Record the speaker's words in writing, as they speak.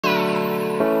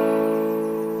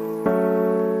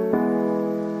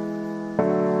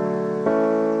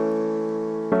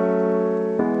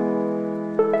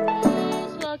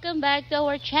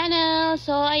channel.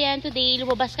 So, ayan, today,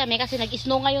 lumabas kami kasi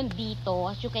nag-snow ngayon dito,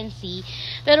 as you can see.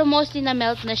 Pero mostly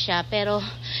na-melt na siya. Pero,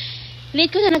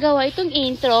 late ko na nagawa itong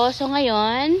intro. So,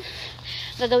 ngayon,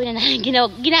 gagawin na natin.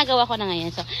 Ginagawa ko na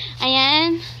ngayon. So,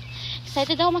 ayan.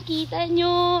 Excited ako makita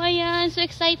nyo. Ayan, so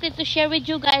excited to share with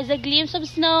you guys a glimpse of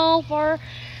snow for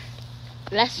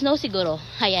last snow siguro.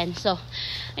 Ayan, so,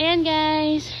 ayan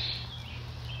guys.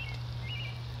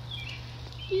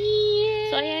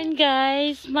 Yeah. So, ayan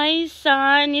guys, my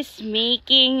son is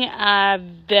making a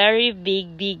very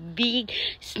big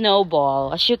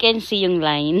snowball. As you can see yung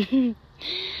line.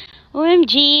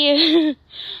 OMG!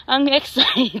 Ang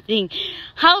exciting.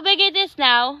 How big it is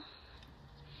now?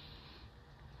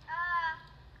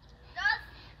 Just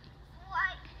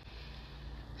like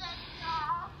this,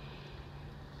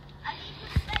 I need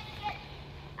to make it.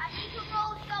 I need to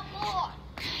roll some more.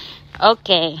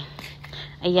 Okay.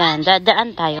 Ayan,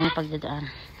 dadaan tayo ng pagdadaan.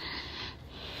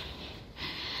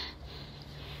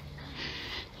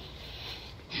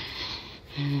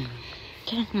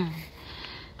 Kaya na.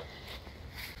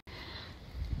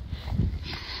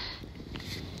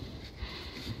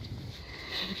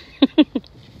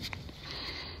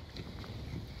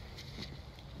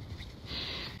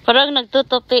 Parang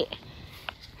nagtutupi.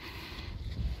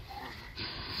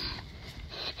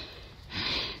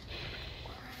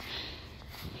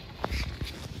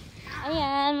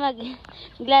 Ayan,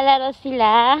 maglalaro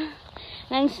sila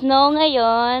ng snow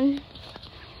ngayon.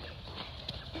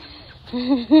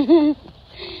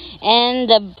 And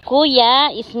the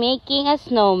kuya is making a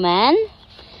snowman.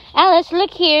 Alice,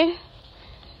 look here.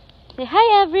 Say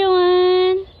hi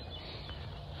everyone.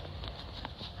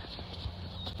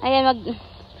 Ayan,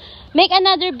 make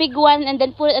another big one and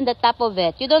then put it on the top of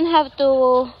it. You don't have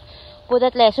to put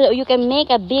it less. So you can make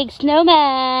a big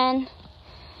snowman.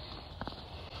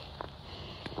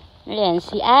 Ayan,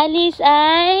 si Alice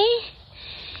ay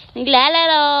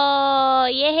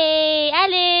naglalaro. Yay!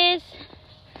 Alice!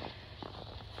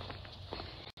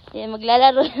 Ayan,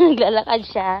 maglalaro. Naglalakad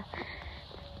siya.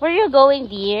 Where are you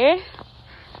going, dear?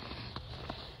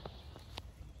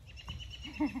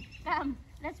 Come,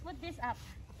 let's put this up.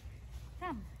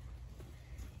 Come.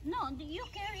 No, you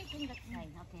carry it in that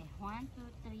side. Okay, 1, 2,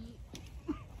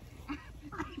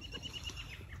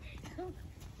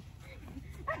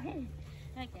 3.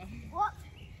 Okay. What?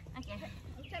 Okay.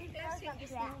 Isang klaseng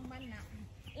snowman na.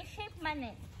 I-shape man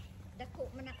eh. Dako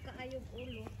man na kaayong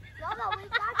ulo. Mama, we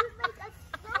got to make a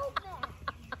snowman.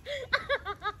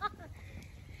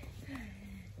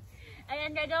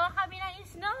 Ayan, gagawa kami ng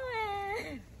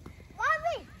snowman.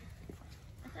 Mommy!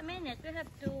 Just a minute, we have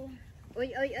to...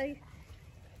 Oy.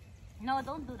 No,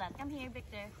 don't do that. Come here,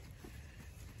 Victor.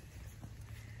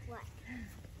 What?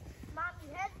 Mommy,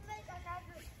 let's make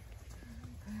another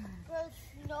good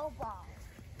snowball.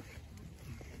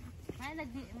 Why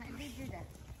did do that?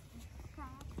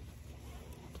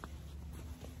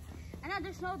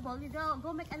 Another snowball. You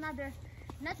go make another,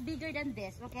 not bigger than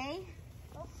this, okay?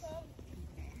 Okay.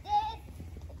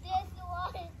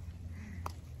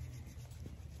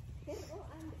 This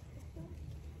one.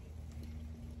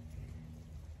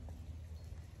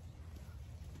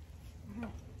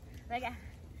 Like and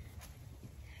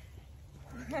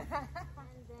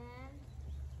then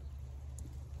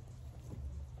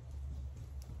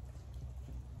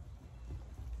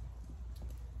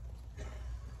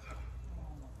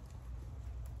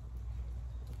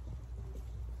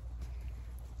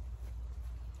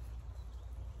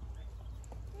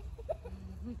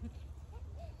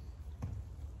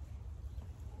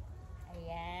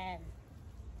ayan.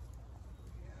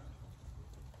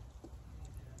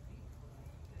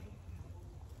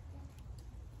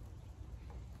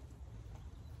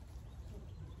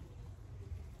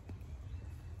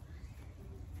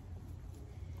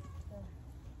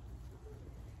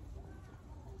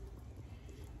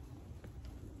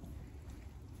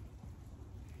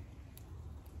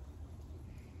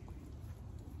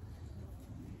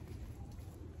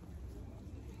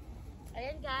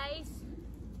 Ayan guys.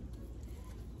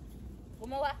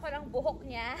 Gumawa ko ng buhok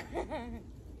niya.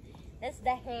 That's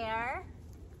the hair.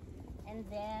 And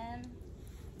then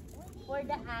for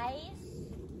the eyes,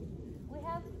 we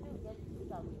have to get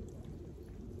some.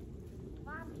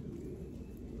 Mommy.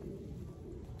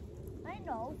 I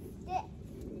know. This.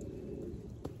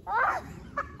 Ah!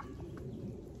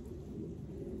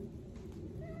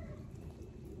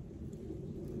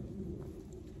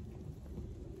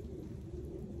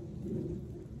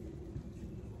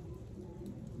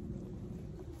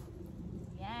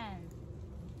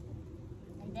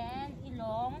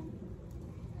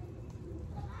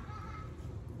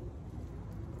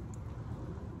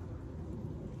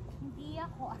 Hindi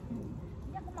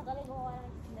ako magaling gawa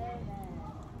ng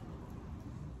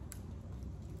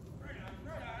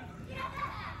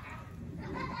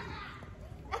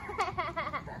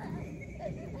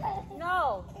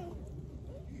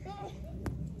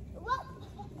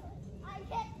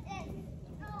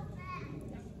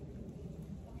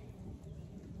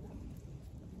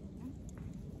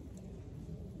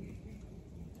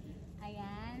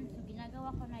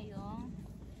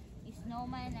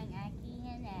snowman ang aking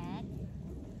anak.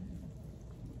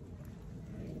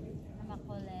 Na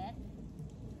makulit.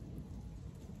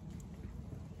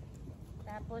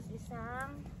 Tapos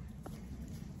isang,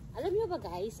 alam nyo ba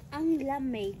guys, ang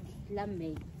lamig.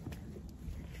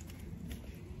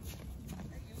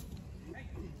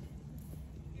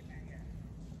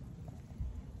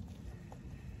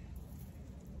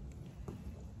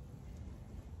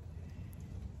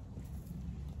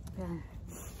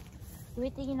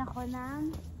 Waitingin ako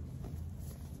ng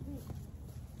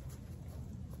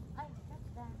ay, that's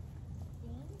the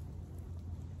thing.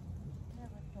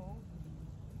 Never told.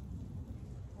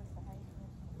 What's the height?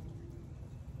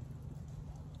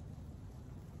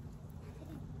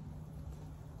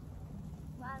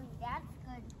 Mommy, that's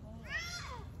good.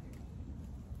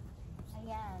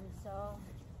 Ayan, so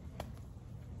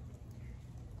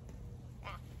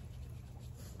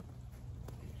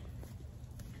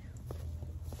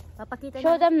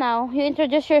show them now. You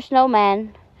introduce your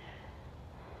snowman.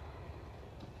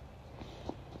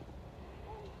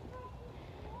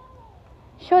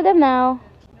 Show them now.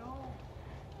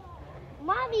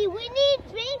 Mommy, we need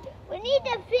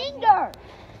a finger.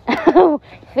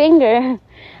 Finger.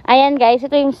 Ayan guys,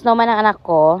 ito yung snowman ng anak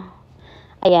ko.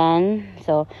 Ayan.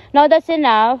 So, no, that's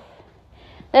enough.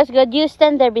 That's good. You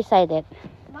stand there beside it.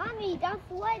 Mommy, that's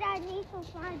what I need for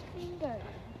 5 fingers.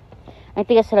 Ang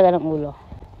tigas talaga ng ulo.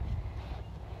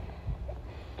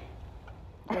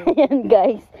 Ayan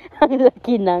guys, ang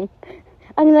laki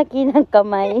ng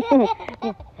kamay.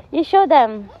 You show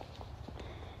them.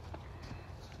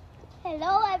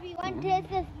 Hello everyone, this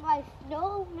is my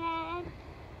snowman.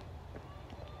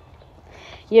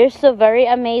 You're so very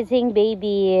amazing,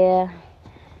 baby.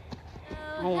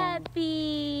 So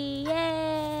happy!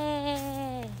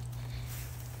 Yay!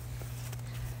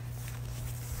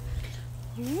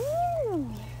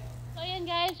 So ayan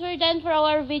guys, we're done for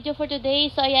our video for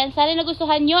today. So ayan, sana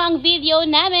nagustuhan nyo ang video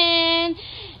namin.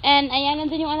 And ayan,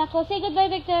 nandun yung anak ko. Say goodbye,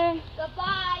 Victor.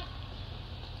 Goodbye!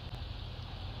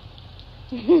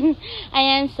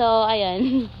 Ayan, so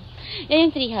ayan. Yan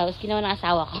yung treehouse, ginawa ng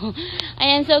asawa ko.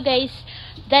 Ayan, so guys,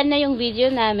 done na yung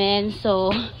video namin. So,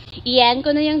 iyan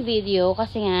ko na yung video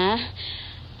kasi nga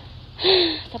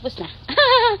tapos na.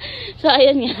 So,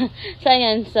 ayan nga. So,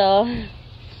 ayan. So,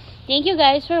 thank you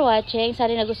guys for watching.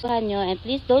 Sana nagustuhan nyo. And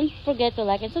please don't forget to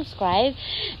like and subscribe.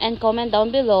 And comment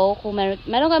down below kung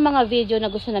meron ka mga video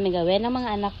na gusto namin gawin ng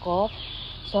mga anak ko.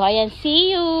 So, ayan.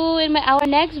 See you in our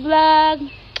next vlog.